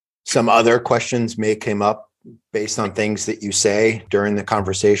some other questions may come up based on things that you say during the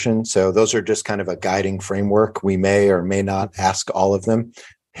conversation. So those are just kind of a guiding framework. We may or may not ask all of them.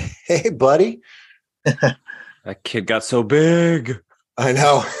 Hey, buddy. That kid got so big. I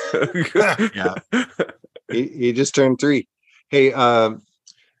know. Yeah. He just turned 3. Hey,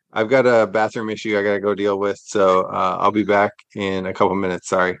 I've got a bathroom issue I got to go deal with. So I'll be back in a couple minutes.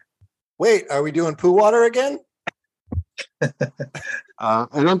 Sorry. Wait, are we doing poo water again? I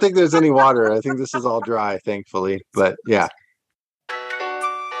don't think there's any water. I think this is all dry, thankfully. But yeah.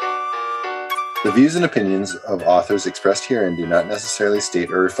 The views and opinions of authors expressed herein do not necessarily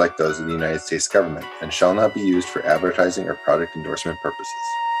state or reflect those of the United States government and shall not be used for advertising or product endorsement purposes.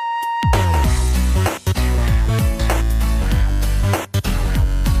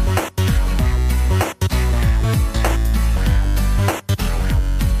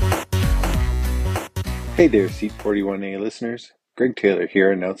 Hey there, Seat 41A listeners. Greg Taylor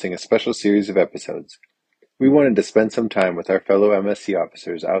here, announcing a special series of episodes. We wanted to spend some time with our fellow MSC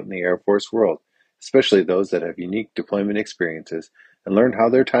officers out in the Air Force world, especially those that have unique deployment experiences, and learn how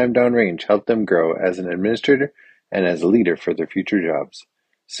their time downrange helped them grow as an administrator and as a leader for their future jobs.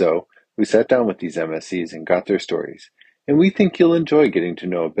 So, we sat down with these MSCs and got their stories, and we think you'll enjoy getting to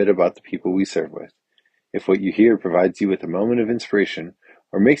know a bit about the people we serve with. If what you hear provides you with a moment of inspiration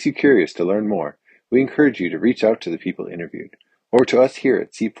or makes you curious to learn more, we encourage you to reach out to the people interviewed, or to us here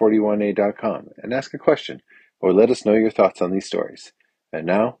at seat41a.com and ask a question, or let us know your thoughts on these stories. And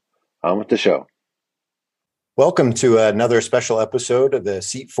now, on with the show. Welcome to another special episode of the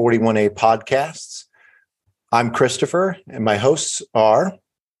Seat 41A podcasts. I'm Christopher, and my hosts are...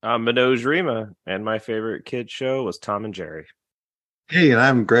 I'm Manoj Rima, and my favorite kid show was Tom and Jerry. Hey, and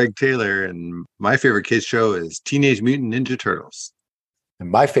I'm Greg Taylor, and my favorite kids show is Teenage Mutant Ninja Turtles. And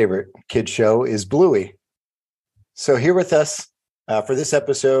my favorite kid show is Bluey. So here with us for this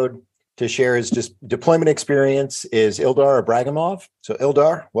episode to share his just deployment experience is Ildar Ibragimov. So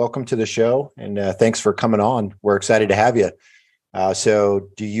Ildar, welcome to the show, and thanks for coming on. We're excited to have you. So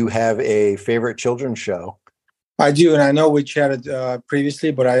do you have a favorite children's show? I do, and I know we chatted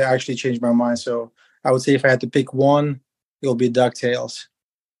previously, but I actually changed my mind. So I would say if I had to pick one, it'll be DuckTales.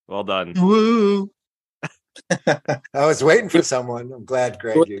 Well done. Woo! I was waiting for someone. I'm glad,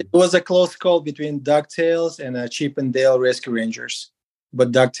 Greg. It was a close call between DuckTales and Chip and Dale Rescue Rangers,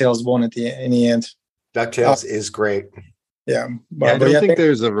 but DuckTales won in the end. DuckTales is great. Yeah. I don't think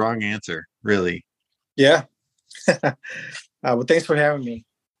there's a wrong answer, really. Yeah. Well, thanks for having me.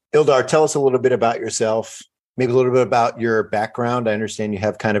 Ildar, tell us a little bit about yourself, maybe a little bit about your background. I understand you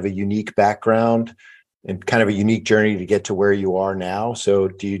have kind of a unique background and kind of a unique journey to get to where you are now. So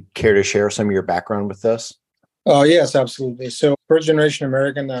do you care to share some of your background with us? Oh, yes, absolutely. So first generation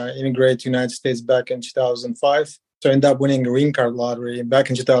American, immigrated to the United States back in 2005. So I ended up winning the green card lottery back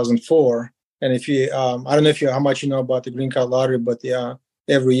in 2004. And if you, I don't know how much you know about the green card lottery, but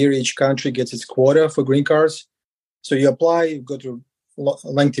every year each country gets its quota for green cards. So you apply, you go through a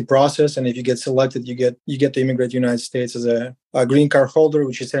lengthy process, and if you get selected, you get to immigrate to the United States as a green card holder,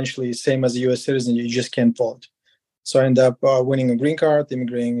 which essentially is same as a U.S. citizen. You just can't vote. So I ended up winning a green card,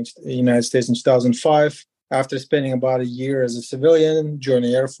 immigrating to the United States in 2005. After spending about a year as a civilian, joined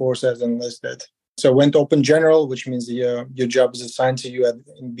the Air Force as enlisted. So I went open general, which means your job is assigned to you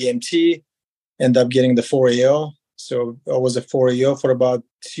in BMT. End up getting the 4AO. So I was a 4AO for about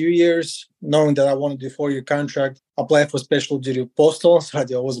 2 years, knowing that I wanted to do a 4-year contract. Applied for special duty postal. So I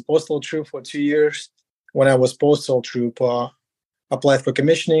was a postal troop for 2 years. When I was postal troop, applied for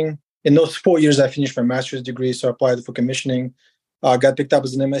commissioning. In those 4 years, I finished my master's degree. So I applied for commissioning. Got picked up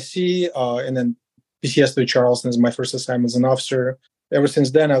as an MSc, and then PCS to Charleston is my first assignment as an officer. Ever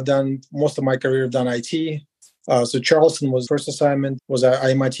since then, I've done most of my career, I've done IT. So Charleston was first assignment, was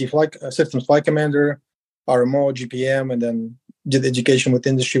IMIT Systems Flight Commander, RMO, GPM, and then did education with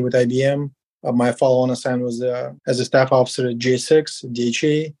industry with IBM. My follow-on assignment was as a staff officer at J6,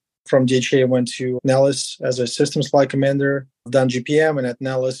 DHA. From DHA, I went to Nellis as a Systems Flight Commander. I've done GPM, and at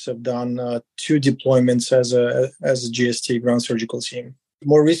Nellis, I've done 2 deployments as a GST, Ground Surgical Team.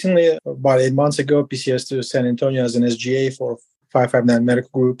 More recently, about 8 months ago, PCS to San Antonio as an SGA for 559 Medical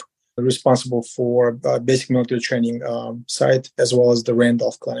Group, responsible for basic military training site as well as the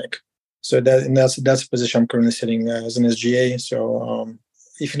Randolph Clinic. So that's a position I'm currently sitting as an SGA. So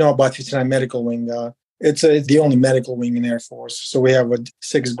if you know about 59 Medical Wing, it's the only medical wing in Air Force. So we have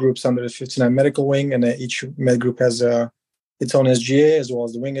 6 groups under the 59 Medical Wing, and each med group has its own SGA as well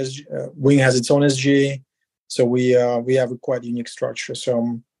as the wing has its own SGA. So we have a quite unique structure. So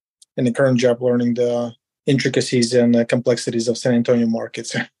I'm in the current job learning the intricacies and complexities of San Antonio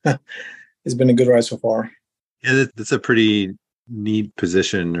markets. It's been a good ride so far. Yeah, that's a pretty neat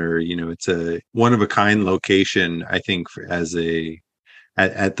position, or it's a one of a kind location, I think,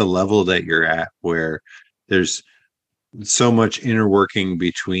 at the level that you're at, where there's so much inner working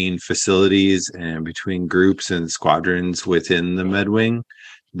between facilities and between groups and squadrons within the MedWing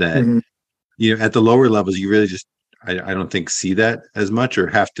that at the lower levels you really just I don't think see that as much,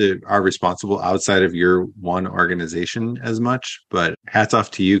 or are responsible outside of your one organization as much. But hats off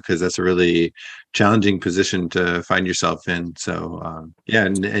to you, because that's a really challenging position to find yourself in. So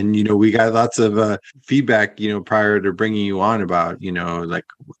and we got lots of feedback prior to bringing you on about like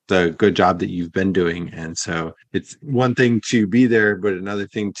the good job that you've been doing. And so it's one thing to be there, but another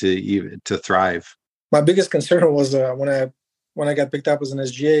thing to thrive. My biggest concern was when I got picked up as an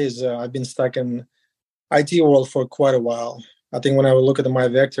SGA is I've been stuck in IT world for quite a while. I think when I would look at my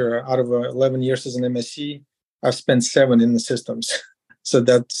vector, out of 11 years as an MSc, I've spent 7 in the systems. So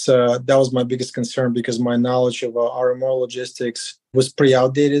that was my biggest concern, because my knowledge of RMO logistics was pretty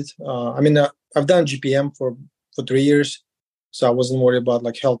outdated. I've done GPM for 3 years, so I wasn't worried about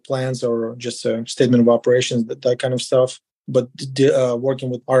like health plans or just a statement of operations, that kind of stuff. But working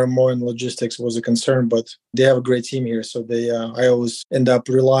with RMO and logistics was a concern. But they have a great team here, so I always end up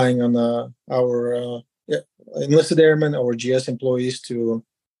relying on our enlisted airmen or GS employees to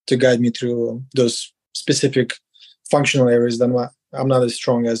guide me through those specific functional areas that I'm not as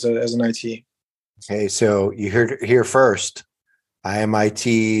strong as an IT. Okay, so you heard it here first.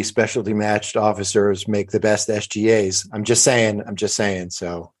 IMIT specialty matched officers make the best SGAs. I'm just saying.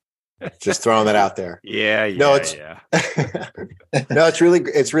 So just throwing that out there. Yeah. No, it's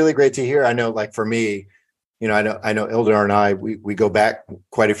really great to hear. I know, like for me, I know Ildar and I, we go back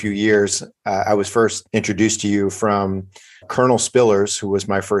quite a few years. I was first introduced to you from Colonel Spillers, who was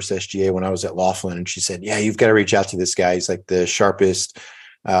my first SGA when I was at Laughlin. And she said, yeah, you've got to reach out to this guy. He's like the sharpest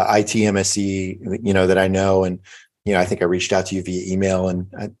IT MSc, that I know. And, I think I reached out to you via email, and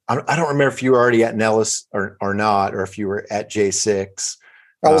I don't remember if you were already at Nellis or not, or if you were at J6.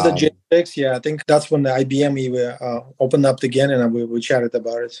 I was at J6. Yeah. I think that's when the IBM opened up again, and we chatted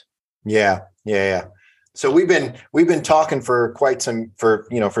about it. Yeah. So we've been talking for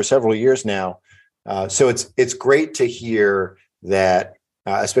several years now. So it's great to hear that,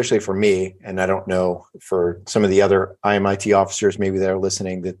 especially for me, and I don't know for some of the other IMIT officers maybe that are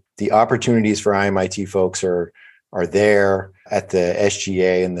listening, that the opportunities for IMIT folks are there at the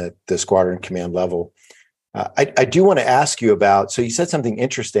SGA and the squadron command level. I do want to ask you about, so you said something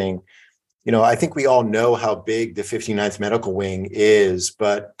interesting. I think we all know how big the 59th Medical Wing is,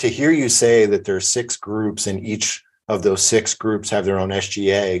 but to hear you say that there's 6 groups and each of those 6 groups have their own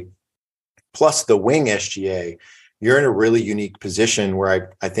SGA, plus the wing SGA, you're in a really unique position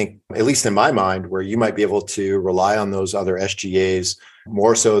where I think, at least in my mind, where you might be able to rely on those other SGAs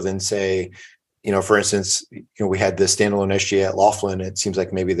more so than, say, for instance, we had the standalone SGA at Laughlin. It seems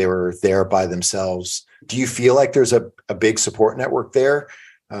like maybe they were there by themselves. Do you feel like there's a big support network there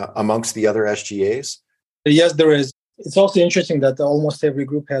amongst the other SGAs? Yes, there is. It's also interesting that almost every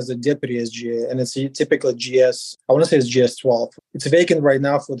group has a deputy SGA, and it's typically GS. I want to say it's GS 12. It's vacant right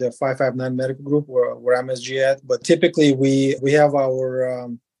now for the 559 medical group where I'm SGA at. But typically we have our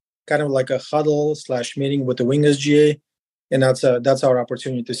kind of like a huddle / meeting with the wing SGA. And that's our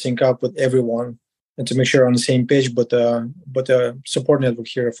opportunity to sync up with everyone and to make sure we're on the same page. But the support network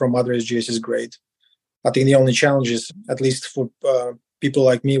here from other SGAs is great. I think the only challenge is, at least for people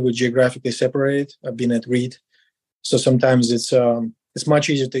like me, we're geographically separated. I've been at Reed, so sometimes it's much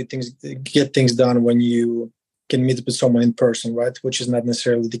easier to get things done when you can meet with someone in person, right? Which is not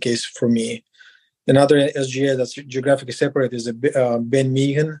necessarily the case for me. Another SGA that's geographically separate is Ben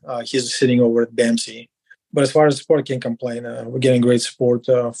Meehan. He's sitting over at BAMC. But as far as support, I can't complain. We're getting great support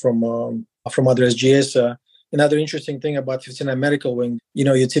from other SGAs. Another interesting thing about 59 Medical Wing,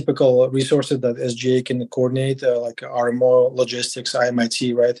 your typical resources that SGA can coordinate, like RMO, logistics,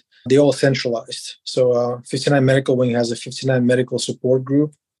 IMIT, right? They all centralized. So 59 Medical Wing has a 59 Medical Support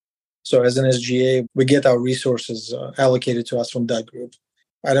Group. So as an SGA, we get our resources allocated to us from that group.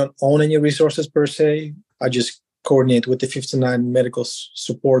 I don't own any resources per se. I just coordinate with the 59 Medical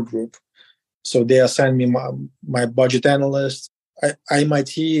Support Group. So they assign me my budget analyst.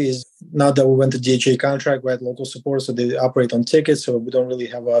 IMIT is, now that we went to DHA contract, right, local support, so they operate on tickets, so we don't really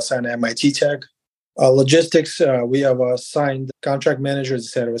have a assigned MIT tag. Logistics, we have assigned contract managers,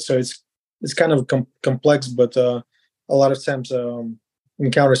 etc. So it's kind of complex, but a lot of times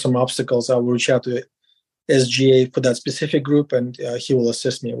encounter some obstacles. I will reach out to SGA for that specific group, and he will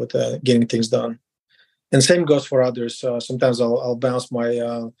assist me with getting things done. And same goes for others. Sometimes I'll bounce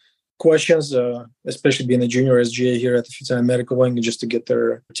my questions, especially being a junior SGA here at the 59 Medical Wing, just to get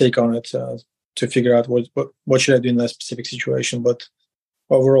their take on it. to figure out what should I do in that specific situation. But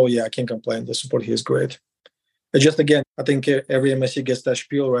overall, yeah, I can't complain. The support here is great. But just again, I think every MSc gets that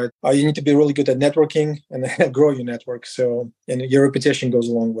spiel, right? You need to be really good at networking and grow your network. So, and your reputation goes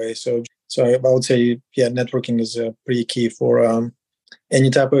a long way. So I would say, yeah, networking is pretty key for any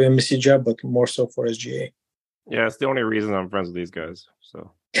type of MSc job, but more so for SGA. Yeah, it's the only reason I'm friends with these guys.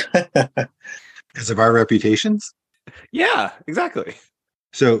 So Because of our reputations? yeah, exactly.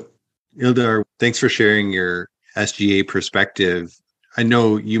 So, Ildar, thanks for sharing your SGA perspective. I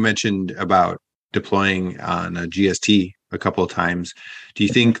know you mentioned about deploying on a GST a couple of times. Do you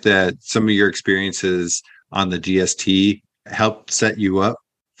think that some of your experiences on the GST helped set you up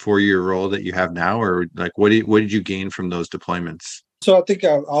for your role that you have now, or like what did you gain from those deployments? So I think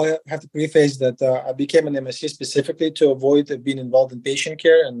I'll have to preface that I became an MSc specifically to avoid being involved in patient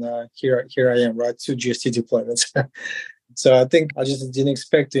care, and here I am, right, 2 GST deployments. So I think I just didn't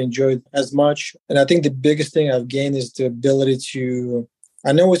expect to enjoy it as much. And I think the biggest thing I've gained is the ability to,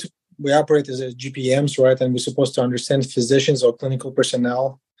 I know we operate as GPMs, right? And we're supposed to understand physicians or clinical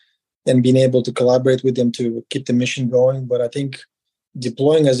personnel and being able to collaborate with them to keep the mission going. But I think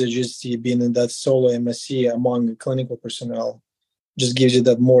deploying as a GST, being in that solo MSc among clinical personnel, just gives you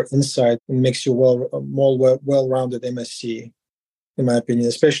that more insight and makes you more well-rounded MSc, in my opinion,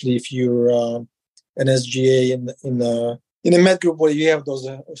 especially if you're an SGA in a med group where you have those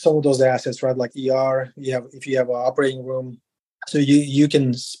some of those assets, right? Like ER, if you have an operating room, so you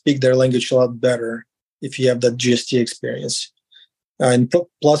can speak their language a lot better if you have that GST experience. And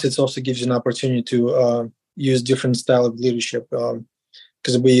plus, it also gives you an opportunity to use different style of leadership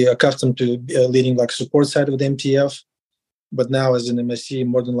because we're accustomed to leading like support side of the MTF. But now as an MSc,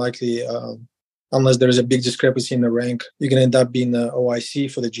 more than likely, unless there is a big discrepancy in the rank, you can end up being an OIC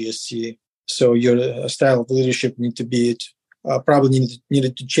for the GST. So your style of leadership need to be probably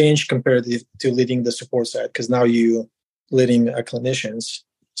needed to change compared to leading the support side, because now you leading clinicians.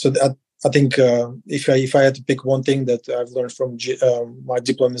 So I think if I had to pick one thing that I've learned from my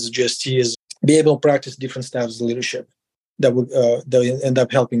deployment as a GST is be able to practice different styles of leadership that would end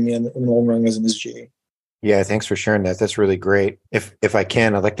up helping me in the long run as an SGA. Yeah, thanks for sharing that. That's really great. If I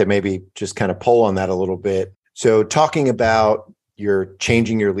can, I'd like to maybe just kind of pull on that a little bit. So talking about you're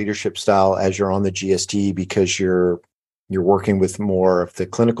changing your leadership style as you're on the GST because you're working with more of the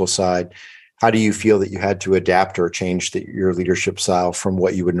clinical side. How do you feel that you had to adapt or change your leadership style from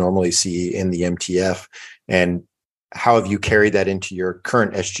what you would normally see in the MTF? And how have you carried that into your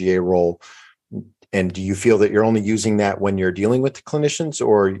current SGA role? And do you feel that you're only using that when you're dealing with the clinicians,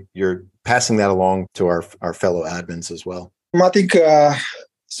 or you're passing that along to our fellow admins as well? I think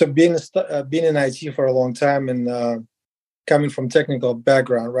so. Being in IT for a long time and coming from technical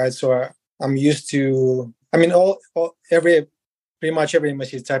background, right? So I'm used to. I mean, pretty much every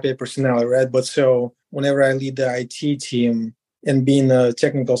MSc is type A personality, right? But so whenever I lead the IT team and being a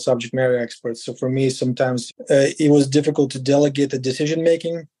technical subject matter expert, so for me sometimes it was difficult to delegate the decision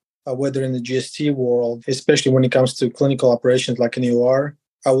making. Whether in the GST world, especially when it comes to clinical operations like an OR,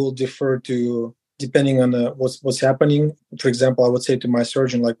 I will defer to, depending on what's happening. For example, I would say to my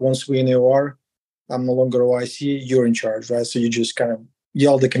surgeon, like, once we're in the OR, I'm no longer OIC, you're in charge, right? So you just kind of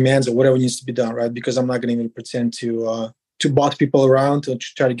yell the commands or whatever needs to be done, right? Because I'm not going to even pretend to boss people around to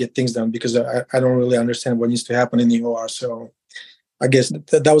try to get things done, because I don't really understand what needs to happen in the OR. So I guess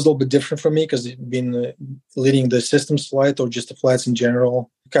that was a little bit different for me, because being leading the systems flight or just the flights in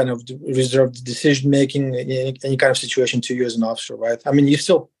general kind of reserved decision making in any kind of situation to you as an officer, right? I mean, you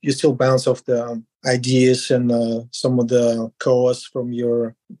still bounce off the ideas and some of the coas from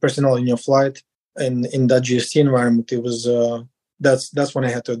your personnel in your flight, and in that GST environment, it was that's when I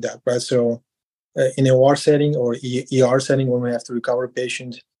had to adapt, right? So in a OR setting or ER setting, when we have to recover a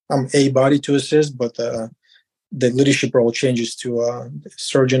patient, I'm a body to assist, but the leadership role changes to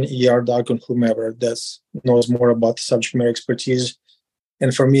surgeon, ER doc, and whomever that knows more about the subject matter expertise.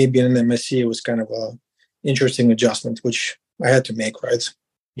 And for me, being an MSc, it was kind of an interesting adjustment, which I had to make, right?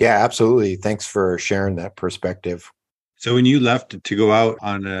 Yeah, absolutely. Thanks for sharing that perspective. So when you left to go out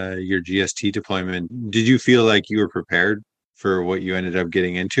on your GST deployment, did you feel like you were prepared for what you ended up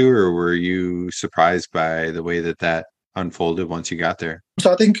getting into, or were you surprised by the way that unfolded once you got there?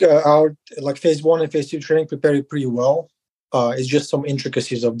 So I think our phase 1 and phase 2 training prepared it pretty well. It's just some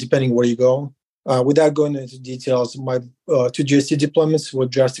intricacies of depending where you go. Without going into details, my 2 GST deployments were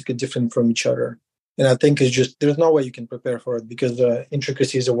drastically different from each other. And I think it's just, there's no way you can prepare for it, because the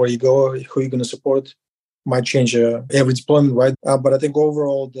intricacies of where you go, who you're going to support, might change every deployment, right? But I think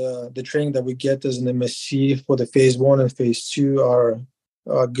overall, the training that we get as an MSc for the phase 1 and phase 2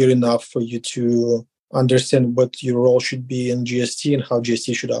 are good enough for you to understand what your role should be in GST and how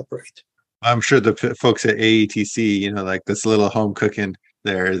GST should operate. I'm sure the folks at AETC, like this little home cooking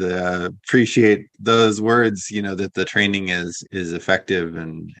there, appreciate those words, that the training is effective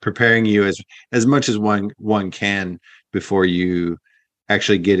and preparing you as much as one can before you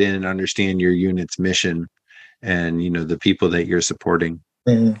actually get in and understand your unit's mission and, the people that you're supporting.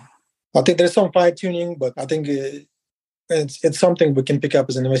 Mm-hmm. I think there's some fine tuning, but I think it's something we can pick up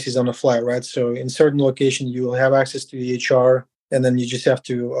as an MSCs on the fly, right? So in certain locations, you will have access to EHR, and then you just have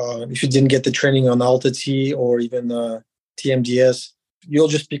to, if you didn't get the training on Alta T or even TMDS, you'll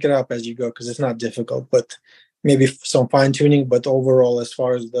just pick it up as you go because it's not difficult, but maybe some fine tuning. But overall, as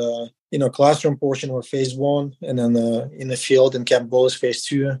far as the classroom portion or phase 1, and then in the field and Camp Bolus phase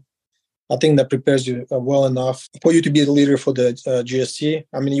 2, I think that prepares you well enough for you to be the leader for the GST.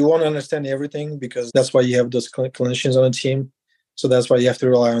 I mean, you want to understand everything because that's why you have those clinicians on the team. So that's why you have to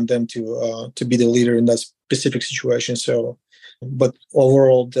rely on them to be the leader in that specific situation. So, but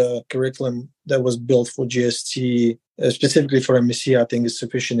overall, the curriculum that was built for GST, specifically for MSc, I think is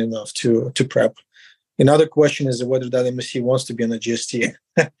sufficient enough to prep. Another question is whether that MSc wants to be on a GST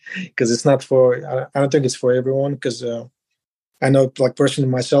because it's not for. I don't think it's for everyone because. I know, like personally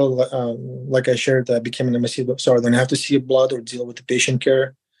myself, like I shared, I became an MSc, so I don't have to see blood or deal with the patient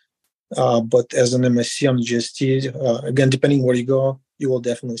care. But as an MSc on GST, again, depending where you go, you will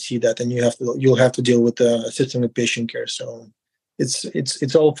definitely see that, and you'll have to deal with assisting with patient care. So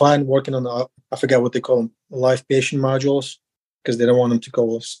it's all fine working on I forgot what they call them, live patient modules, because they don't want them to go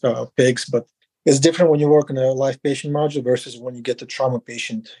with pigs. But it's different when you work on a live patient module versus when you get the trauma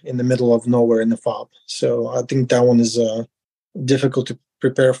patient in the middle of nowhere in the FOB. So I think that one is difficult to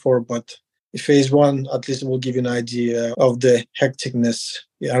prepare for, but phase 1 at least will give you an idea of the hecticness.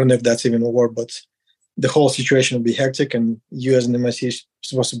 I don't know if that's even a word, but the whole situation will be hectic, and you as an MSc is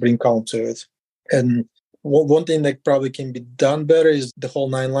supposed to bring calm to it. And one thing that probably can be done better is the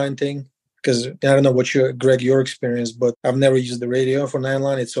whole 9-line thing, because I don't know what your experience, but I've never used the radio for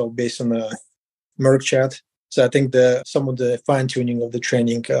 9-line. It's all based on the Merck chat. So I think some of the fine-tuning of the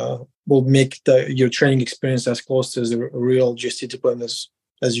training will make your training experience as close to the real GST deployment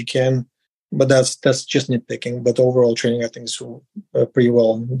as you can. But that's just nitpicking. But overall training, I think, is pretty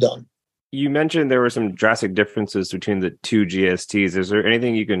well done. You mentioned there were some drastic differences between the two GSTs. Is there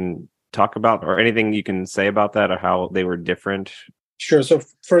anything you can talk about or anything you can say about that or how they were different? Sure. So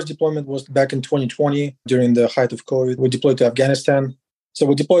first deployment was back in 2020 during the height of COVID. We deployed to Afghanistan. So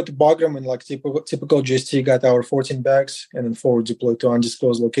we deployed to Bagram, and like typical GST, got our 14 bags, and then 4 deployed to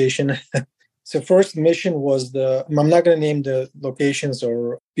undisclosed location. So first mission was I'm not going to name the locations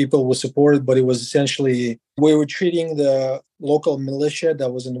or people who supported, but it was essentially we were treating the local militia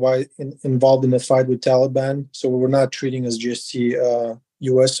that was involved in the fight with Taliban. So we were not treating as GST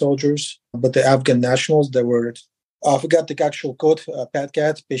U.S. soldiers, but the Afghan nationals that were. I forgot the actual code,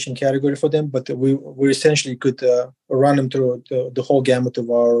 PATCAT, patient category for them, but we essentially could run them through the whole gamut of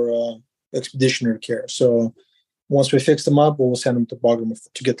our expeditionary care. So once we fix them up, we'll send them to Bagram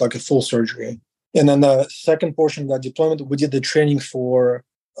to get like a full surgery. And then the second portion of that deployment, we did the training for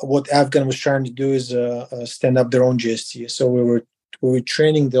what Afghan was trying to do is stand up their own GST. So we were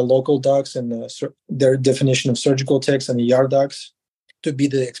training the local docs and their definition of surgical techs and ER docs to be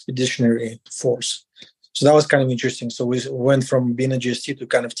the expeditionary force. So that was kind of interesting. So we went from being a GST to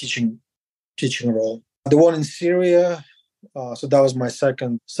kind of teaching role. The one in Syria, so that was my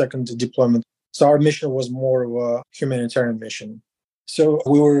second deployment. So our mission was more of a humanitarian mission. So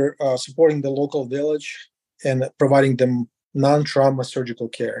we were supporting the local village and providing them non-trauma surgical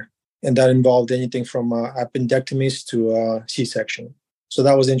care. And that involved anything from appendectomies to C-section. So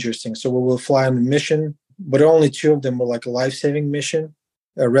that was interesting. So we will fly on a mission, but only 2 of them were like a life-saving mission.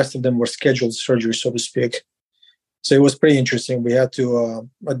 The rest of them were scheduled surgery, so to speak. So it was pretty interesting. We had to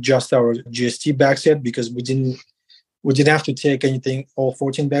adjust our GST bags yet because we didn't have to take anything, all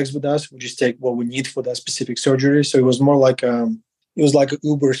 14 bags with us. We just take what we need for that specific surgery. So it was more like an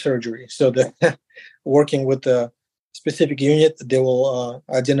Uber surgery. So working with a specific unit, they will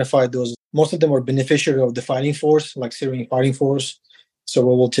identify those. Most of them are beneficiaries of the fighting force, like Syrian fighting force. So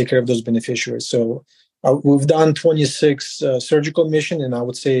we will take care of those beneficiaries. So we've done 26 surgical missions, and I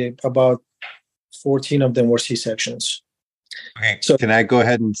would say about 14 of them were C-sections. Okay. So can I go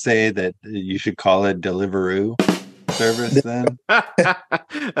ahead and say that you should call it Deliveroo service then?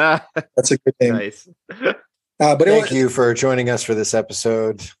 That's a good name. Nice. But thank you for joining us for this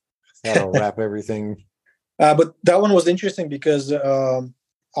episode. That'll wrap everything. But that one was interesting because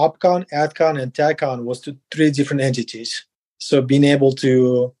OpCon, AdCon, and TACCon was 3 different entities. So being able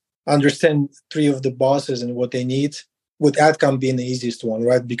to understand 3 of the bosses and what they need, with AdCom being the easiest one,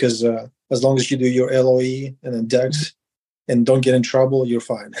 right? Because as long as you do your LOE and then DEX, and don't get in trouble, you're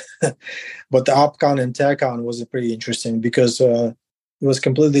fine. But the OpCon and TACCon was pretty interesting because it was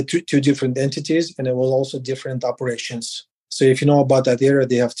completely two different entities, and it was also different operations. So if you know about that area,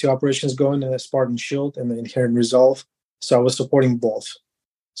 they have two operations going, Spartan Shield and the Inherent Resolve. So I was supporting both.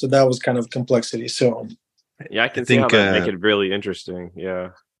 So that was kind of complexity. So yeah, I can see how that make it really interesting. Yeah.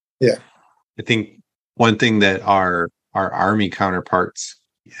 I think one thing that our Army counterparts,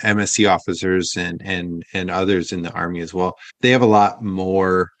 MSc officers and others in the Army as well, they have a lot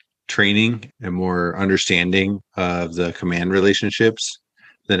more training and more understanding of the command relationships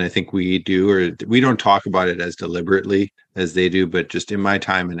than I think we do, or we don't talk about it as deliberately as they do. But just in my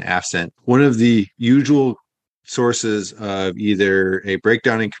time in AFCENT, one of the usual sources of either a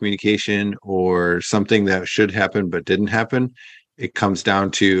breakdown in communication or something that should happen but didn't happen, it comes down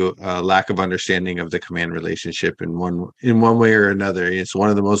to a lack of understanding of the command relationship in one way or another. It's one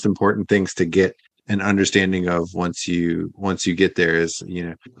of the most important things to get an understanding of once you get there is,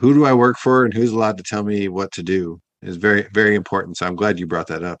 who do I work for and who's allowed to tell me what to do is very, very important. So I'm glad you brought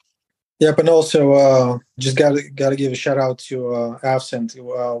that up. Yep, and also just got to give a shout out to AFCENT.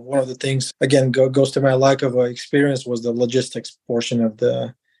 One of the things again goes to my lack of experience was the logistics portion of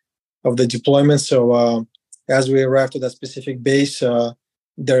the deployment. So as we arrived at that specific base,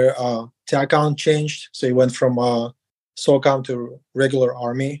 their TACCon changed. So it went from SOCOM to regular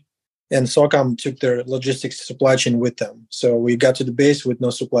Army, and SOCOM took their logistics supply chain with them. So we got to the base with no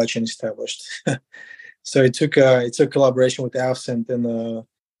supply chain established. So it took collaboration with AFCENT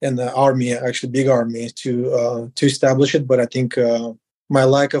and the Army, actually big Army, to establish it. But I think my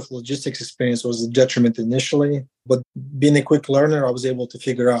lack of logistics experience was a detriment initially. But being a quick learner, I was able to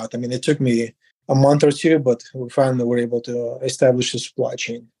figure out. I mean, it took me a month or two, but we finally were able to establish the supply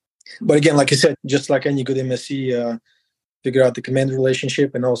chain. But again, like I said, just like any good MSc, figure out the command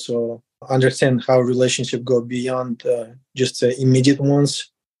relationship and also understand how relationship go beyond just immediate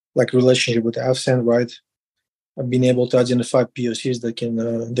ones, like relationship with AFCENT, right? Being able to identify POCs that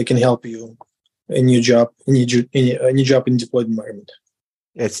can help you in your job in deployed environment.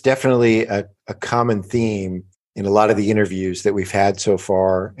 It's definitely a common theme in a lot of the interviews that we've had so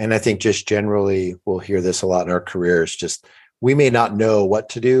far. And I think just generally we'll hear this a lot in our careers. Just we may not know what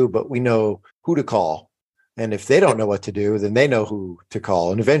to do, but we know who to call. And if they don't know what to do, then they know who to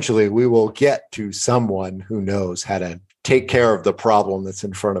call. And eventually we will get to someone who knows how to take care of the problem that's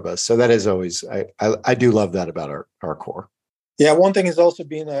in front of us. So that is always, I do love that about our Corps. Yeah, one thing is also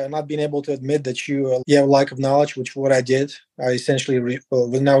being not being able to admit that you have a lack of knowledge, which what I did. I essentially,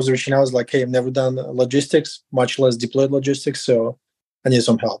 when I was reaching out, I was like, hey, I've never done logistics, much less deployed logistics, so I need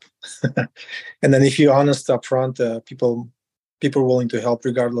some help. And then if you're honest up front, people are willing to help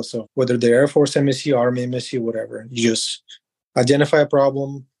regardless of whether they're Air Force MSc, Army MSc, whatever. You just identify a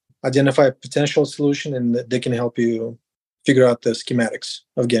problem, identify a potential solution, and they can help you figure out the schematics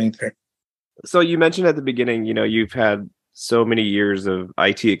of getting there. So you mentioned at the beginning, you've had so many years of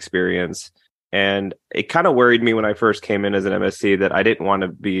IT experience, and it kind of worried me when I first came in as an MSc that I didn't want to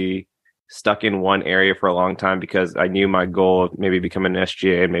be stuck in one area for a long time, because I knew my goal of maybe becoming an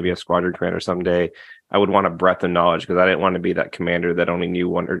SGA and maybe a squadron commander someday. I would want a breadth of knowledge because I didn't want to be that commander that only knew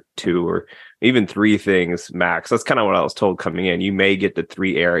one or two or even three things max. That's kind of what I was told coming in. You may get to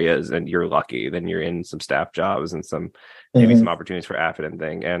 3 areas and you're lucky. Then you're in some staff jobs and maybe some opportunities for AFID and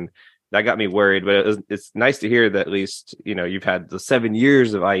thing. And that got me worried, but it's nice to hear that at least, you've had the 7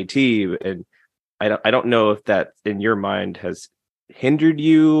 years of IT, and I don't know if that in your mind has hindered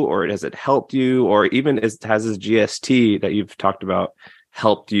you, or has it helped you, or even has this GST that you've talked about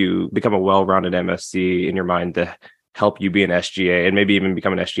helped you become a well-rounded MSc in your mind to help you be an SGA and maybe even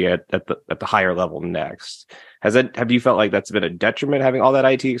become an SGA at the higher level next? Have you felt like that's been a detriment having all that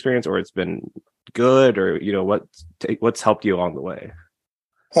IT experience, or it's been good, or what's helped you along the way?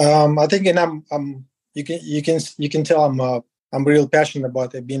 I think, and you can tell I'm real passionate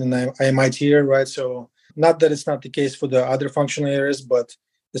about it, being an MIT-er, right? So not that it's not the case for the other functional areas, but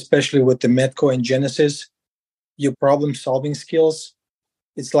especially with the Medco and Genesis, your problem-solving skills,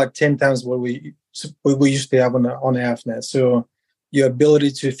 it's like 10 times what we used to have on AFNet. So your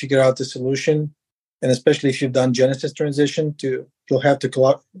ability to figure out the solution, and especially if you've done Genesis transition, you'll have to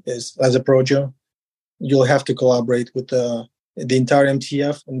collaborate as a projo. You'll have to collaborate with the entire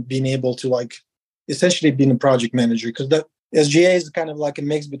MTF and being able to essentially being a project manager, because that SGA is kind of like a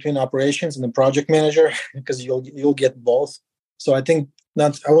mix between operations and a project manager, because you'll get both. So I think I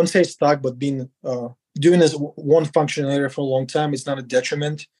wouldn't say stuck, but being doing this one functional area for a long time is not a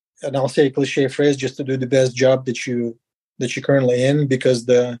detriment. And I'll say a cliche phrase, just to do the best job that you're currently in, because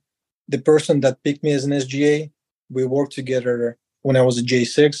the person that picked me as an SGA, we worked together when I was a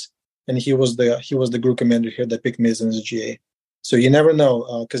J6. and he was the group commander here that picked me as an SGA. So you never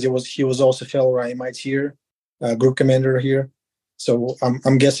know, because he was also fellow MIT here, group commander here. So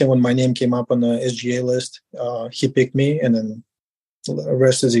I'm guessing when my name came up on the SGA list, he picked me, and then the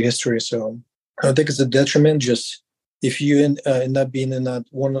rest is the history. So I don't think it's a detriment. Just if you end up being in that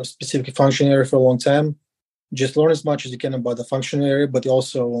one specific function area for a long time, just learn as much as you can about the function area, but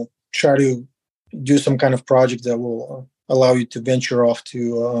also try to do some kind of project that will allow you to venture off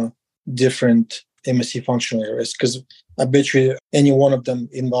to different MSc functional areas. Because I bet you any one of them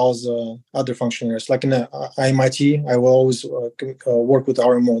involves other functional areas. Like in MIT, I will always work with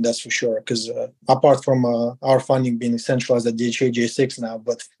RMO, that's for sure. Because apart from our funding being centralized at DHA J6 now,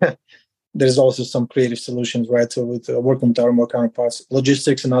 but there's also some creative solutions, right? So with working with RMO counterparts,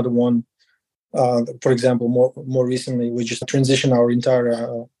 logistics, another one. For example, more recently, we just transitioned our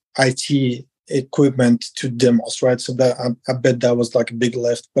entire IT equipment to demos, right? So that I bet that was like a big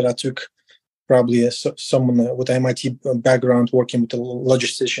lift, but I took probably someone with MIT background working with the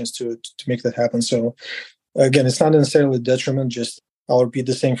logisticians to make that happen. So again, it's not necessarily a detriment. Just I'll repeat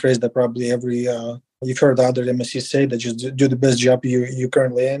the same phrase that probably you've heard other MSCs say, that just do the best job you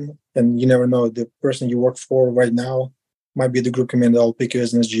currently in, and you never know, the person you work for right now might be the group commander that will pick you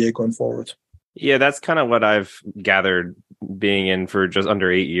as an SGA going forward. Yeah, that's kind of what I've gathered being in for just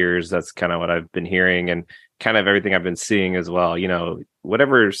under 8 years. That's kind of what I've been hearing, and kind of everything I've been seeing as well. You know,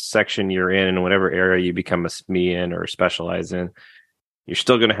 whatever section you're in, whatever area you become a SME in or specialize in, you're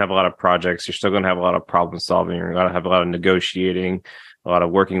still going to have a lot of projects. You're still going to have a lot of problem solving. You're going to have a lot of negotiating, a lot of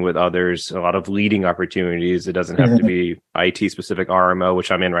working with others, a lot of leading opportunities. It doesn't have to be IT specific, RMO,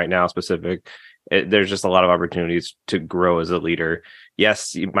 which I'm in right now specific. There's just a lot of opportunities to grow as a leader.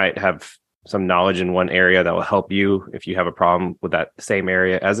 Yes, you might have some knowledge in one area that will help you if you have a problem with that same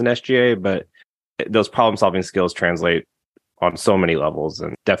area as an SGA, but those problem solving skills translate on so many levels,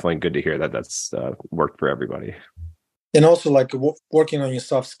 and definitely good to hear that that's worked for everybody. And also like working on your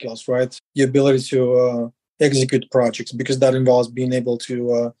soft skills, right? Your ability to execute projects, because that involves being able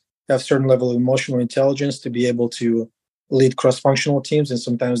to have certain level of emotional intelligence to be able to lead cross-functional teams, and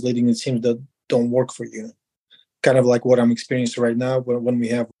sometimes leading the teams that don't work for you. Kind of like what I'm experiencing right now, when we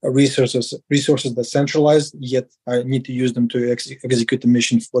have resources that centralized, yet I need to use them to execute the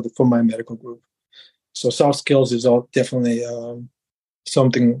mission for my medical group. So soft skills is all definitely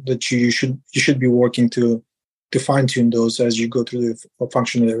something that you should be working to fine tune those as you go through the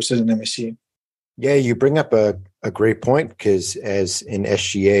functional areas as an MSc. Yeah, you bring up a great point, because as in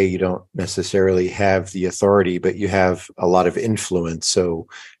SGA, you don't necessarily have the authority, but you have a lot of influence. So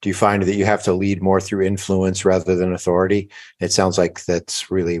do you find that you have to lead more through influence rather than authority? It sounds like that's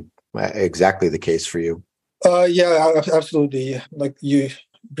really exactly the case for you. Yeah, absolutely. Like you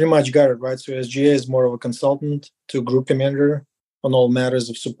pretty much got it, right? So SGA is more of a consultant to group commander on all matters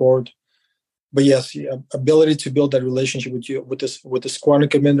of support. But yes, ability to build that relationship with the squadron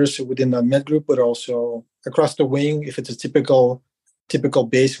commanders within that med group, but also across the wing, if it's a typical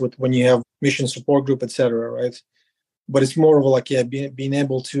base with when you have mission support group, etc. Right? But it's more of like being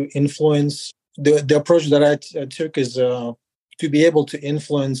able to influence. The approach that I took is to be able to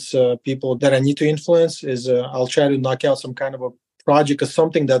influence people that I need to influence. Is I'll try to knock out some kind of a project or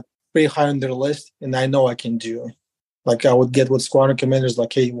something that's pretty high on their list, and I know I can do. Like I would get with squadron commanders,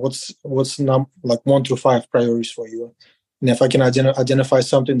 like, hey, what's like 1 through 5 priorities for you? And if I can identify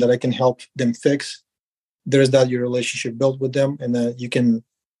something that I can help them fix, there is that your relationship built with them, and you can,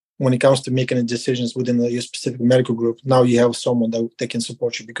 when it comes to making decisions within your specific medical group, now you have someone that can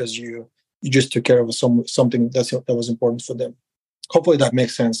support you because you just took care of something that was important for them. Hopefully that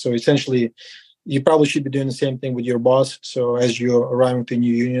makes sense. So essentially, you probably should be doing the same thing with your boss. So as you're arriving to a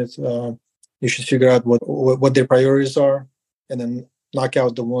new unit, you should figure out what their priorities are, and then knock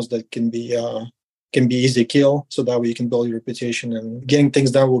out the ones that can be easy to kill. So that way you can build your reputation, and getting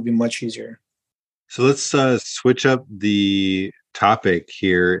things done will be much easier. So let's switch up the topic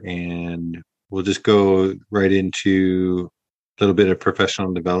here, and we'll just go right into a little bit of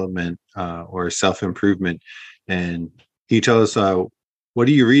professional development or self-improvement. And can you tell us what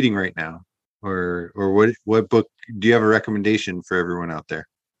are you reading right now, or what book do you have a recommendation for everyone out there?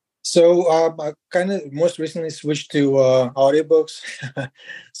 So I kind of most recently switched to audiobooks.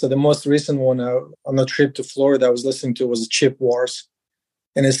 So the most recent one on a trip to Florida I was listening to was Chip Wars,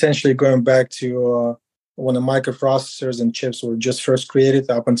 and essentially going back to when the microprocessors and chips were just first created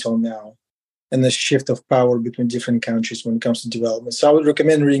up until now, and the shift of power between different countries when it comes to development. So I would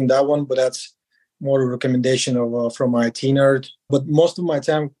recommend reading that one, but that's more a recommendation from my IT nerd. But most of my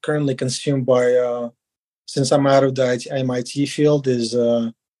time currently consumed by, since I'm out of the MIT field, is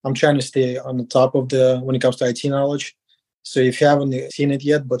I'm trying to stay on the top of when it comes to IT knowledge. So if you haven't seen it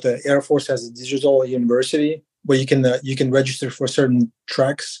yet, but the Air Force has a digital university where you can register for certain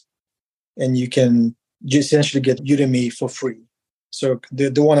tracks, and you can just essentially get Udemy for free. So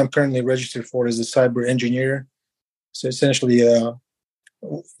the one I'm currently registered for is a cyber engineer. So essentially,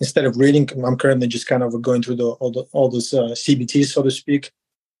 instead of reading, I'm currently just kind of going through all those CBTs, so to speak,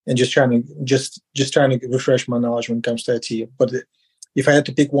 and just trying to refresh my knowledge when it comes to IT. But if I had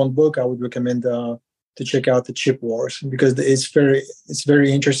to pick one book, I would recommend to check out The Chip Wars, because it's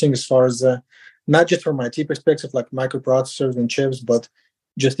very interesting as far as not just from IT perspective, like microprocessors and chips, but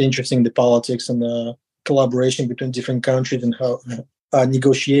just interesting the politics and the collaboration between different countries and how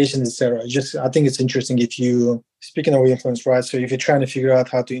negotiations, etc. I think it's interesting if you, speaking of influence, right? So if you're trying to figure out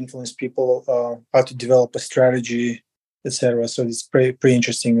how to influence people, how to develop a strategy, etc. So it's pretty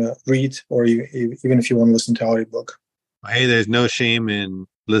interesting read, or even if you want to listen to audiobook. Hey, there's no shame in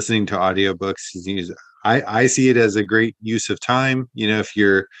listening to audiobooks. I see it as a great use of time. If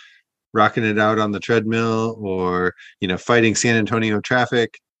you're rocking it out on the treadmill, or fighting San Antonio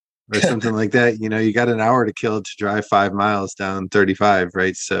traffic or something like that, you got an hour to kill to drive 5 miles down 35,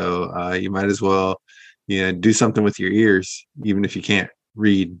 right? So you might as well do something with your ears, even if you can't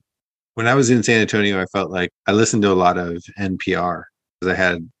read. When I was in San Antonio, I felt like I listened to a lot of NPR because I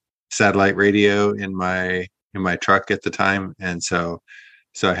had satellite radio in my truck at the time, and so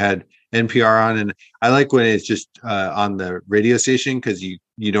I had NPR on, and I like when it's just on the radio station, because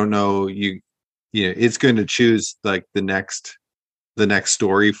you don't know it's going to choose like the next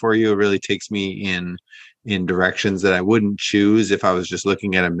story for you. It really takes me in directions that I wouldn't choose if I was just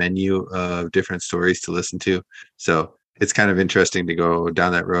looking at a menu of different stories to listen to. So it's kind of interesting to go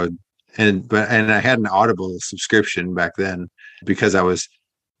down that road. And I had an Audible subscription back then, because I was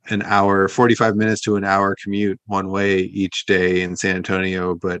an hour, 45 minutes to an hour commute one way each day in San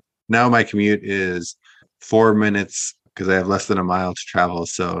Antonio. But now my commute is 4 minutes, because I have less than a mile to travel.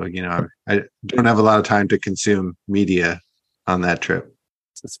 So, I don't have a lot of time to consume media on that trip.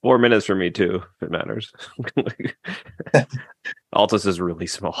 It's 4 minutes for me too, if it matters. Altus is really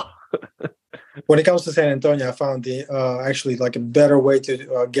small. When it comes to San Antonio, I found actually like a better way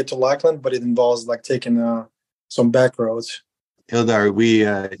to get to Lackland, but it involves like taking some back roads. Ildar,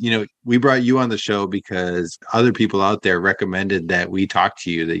 we brought you on the show because other people out there recommended that we talk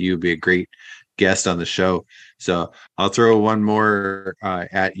to you, that you would be a great guest on the show. So I'll throw one more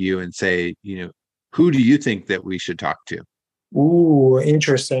at you and say, who do you think that we should talk to? Ooh,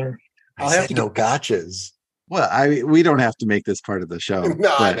 interesting. I said no gotchas. Well, we don't have to make this part of the show.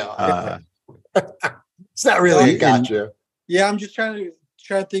 No, I know. It's not really a gotcha. Yeah, I'm just trying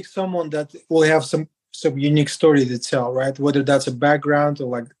to think someone that will have some unique story to tell, right? Whether that's a background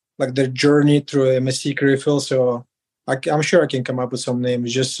or like their journey through MSc career field. So I'm sure I can come up with some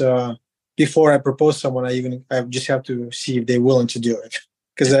names. Just before I propose someone, I just have to see if they're willing to do it.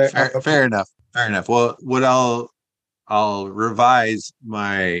 Because fair enough. Well, what I'll revise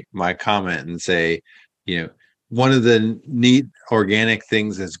my comment and say, one of the neat organic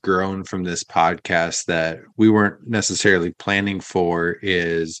things that's grown from this podcast that we weren't necessarily planning for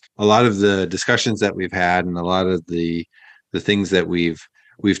is a lot of the discussions that we've had, and a lot of the things that we've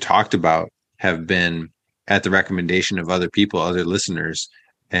talked about have been at the recommendation of other people, other listeners.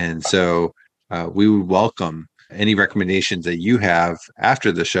 And so we would welcome any recommendations that you have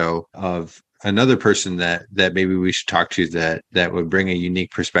after the show of another person that maybe we should talk to that would bring a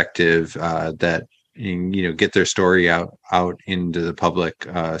unique perspective, that get their story out into the public.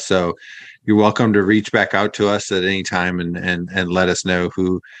 So you're welcome to reach back out to us at any time and let us know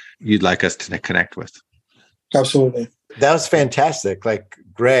who you'd like us to connect with. Absolutely. That was fantastic. Like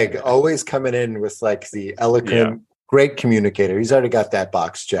Greg always coming in with like the eloquent, great communicator. He's already got that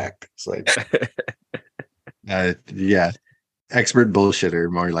box checked. It's like, expert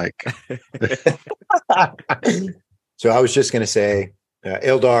bullshitter, more like. So I was just going to say,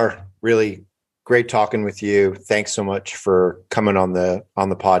 Ildar, really great talking with you. Thanks so much for coming on the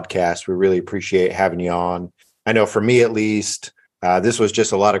podcast. We really appreciate having you on. I know for me, at least, this was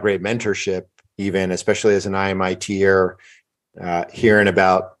just a lot of great mentorship, even especially as an IMITer, hearing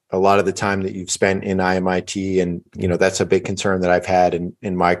about a lot of the time that you've spent in IMIT. And, that's a big concern that I've had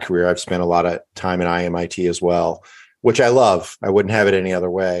in my career. I've spent a lot of time in IMIT as well, which I love. I wouldn't have it any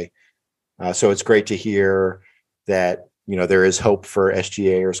other way. So it's great to hear that, there is hope for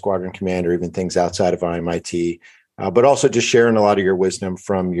SGA or Squadron Command or even things outside of IMIT, but also just sharing a lot of your wisdom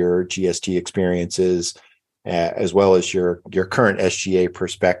from your GST experiences, as well as your current SGA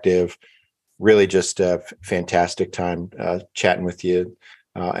perspective. Really just a fantastic time chatting with you.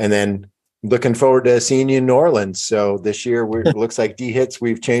 And then looking forward to seeing you in New Orleans. So this year, it looks like D-Hits,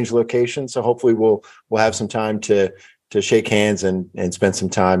 we've changed location. So hopefully we'll have some time to to shake hands and spend some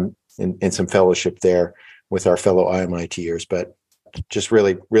time in some fellowship there with our fellow IMITers. But just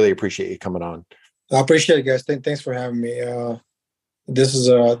really, really appreciate you coming on. I appreciate it, guys. Thanks for having me. This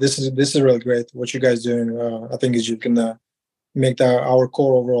is really great what you guys doing. I think is you can make our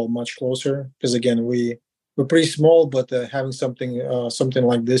core overall much closer, because again we're pretty small, but having something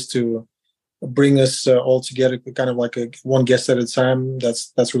like this to bring us all together, kind of like one guest at a time,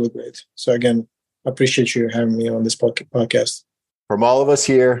 that's really great. So again, I appreciate you having me on this podcast. From all of us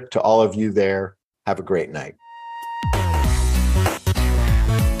here to all of you there, have a great night.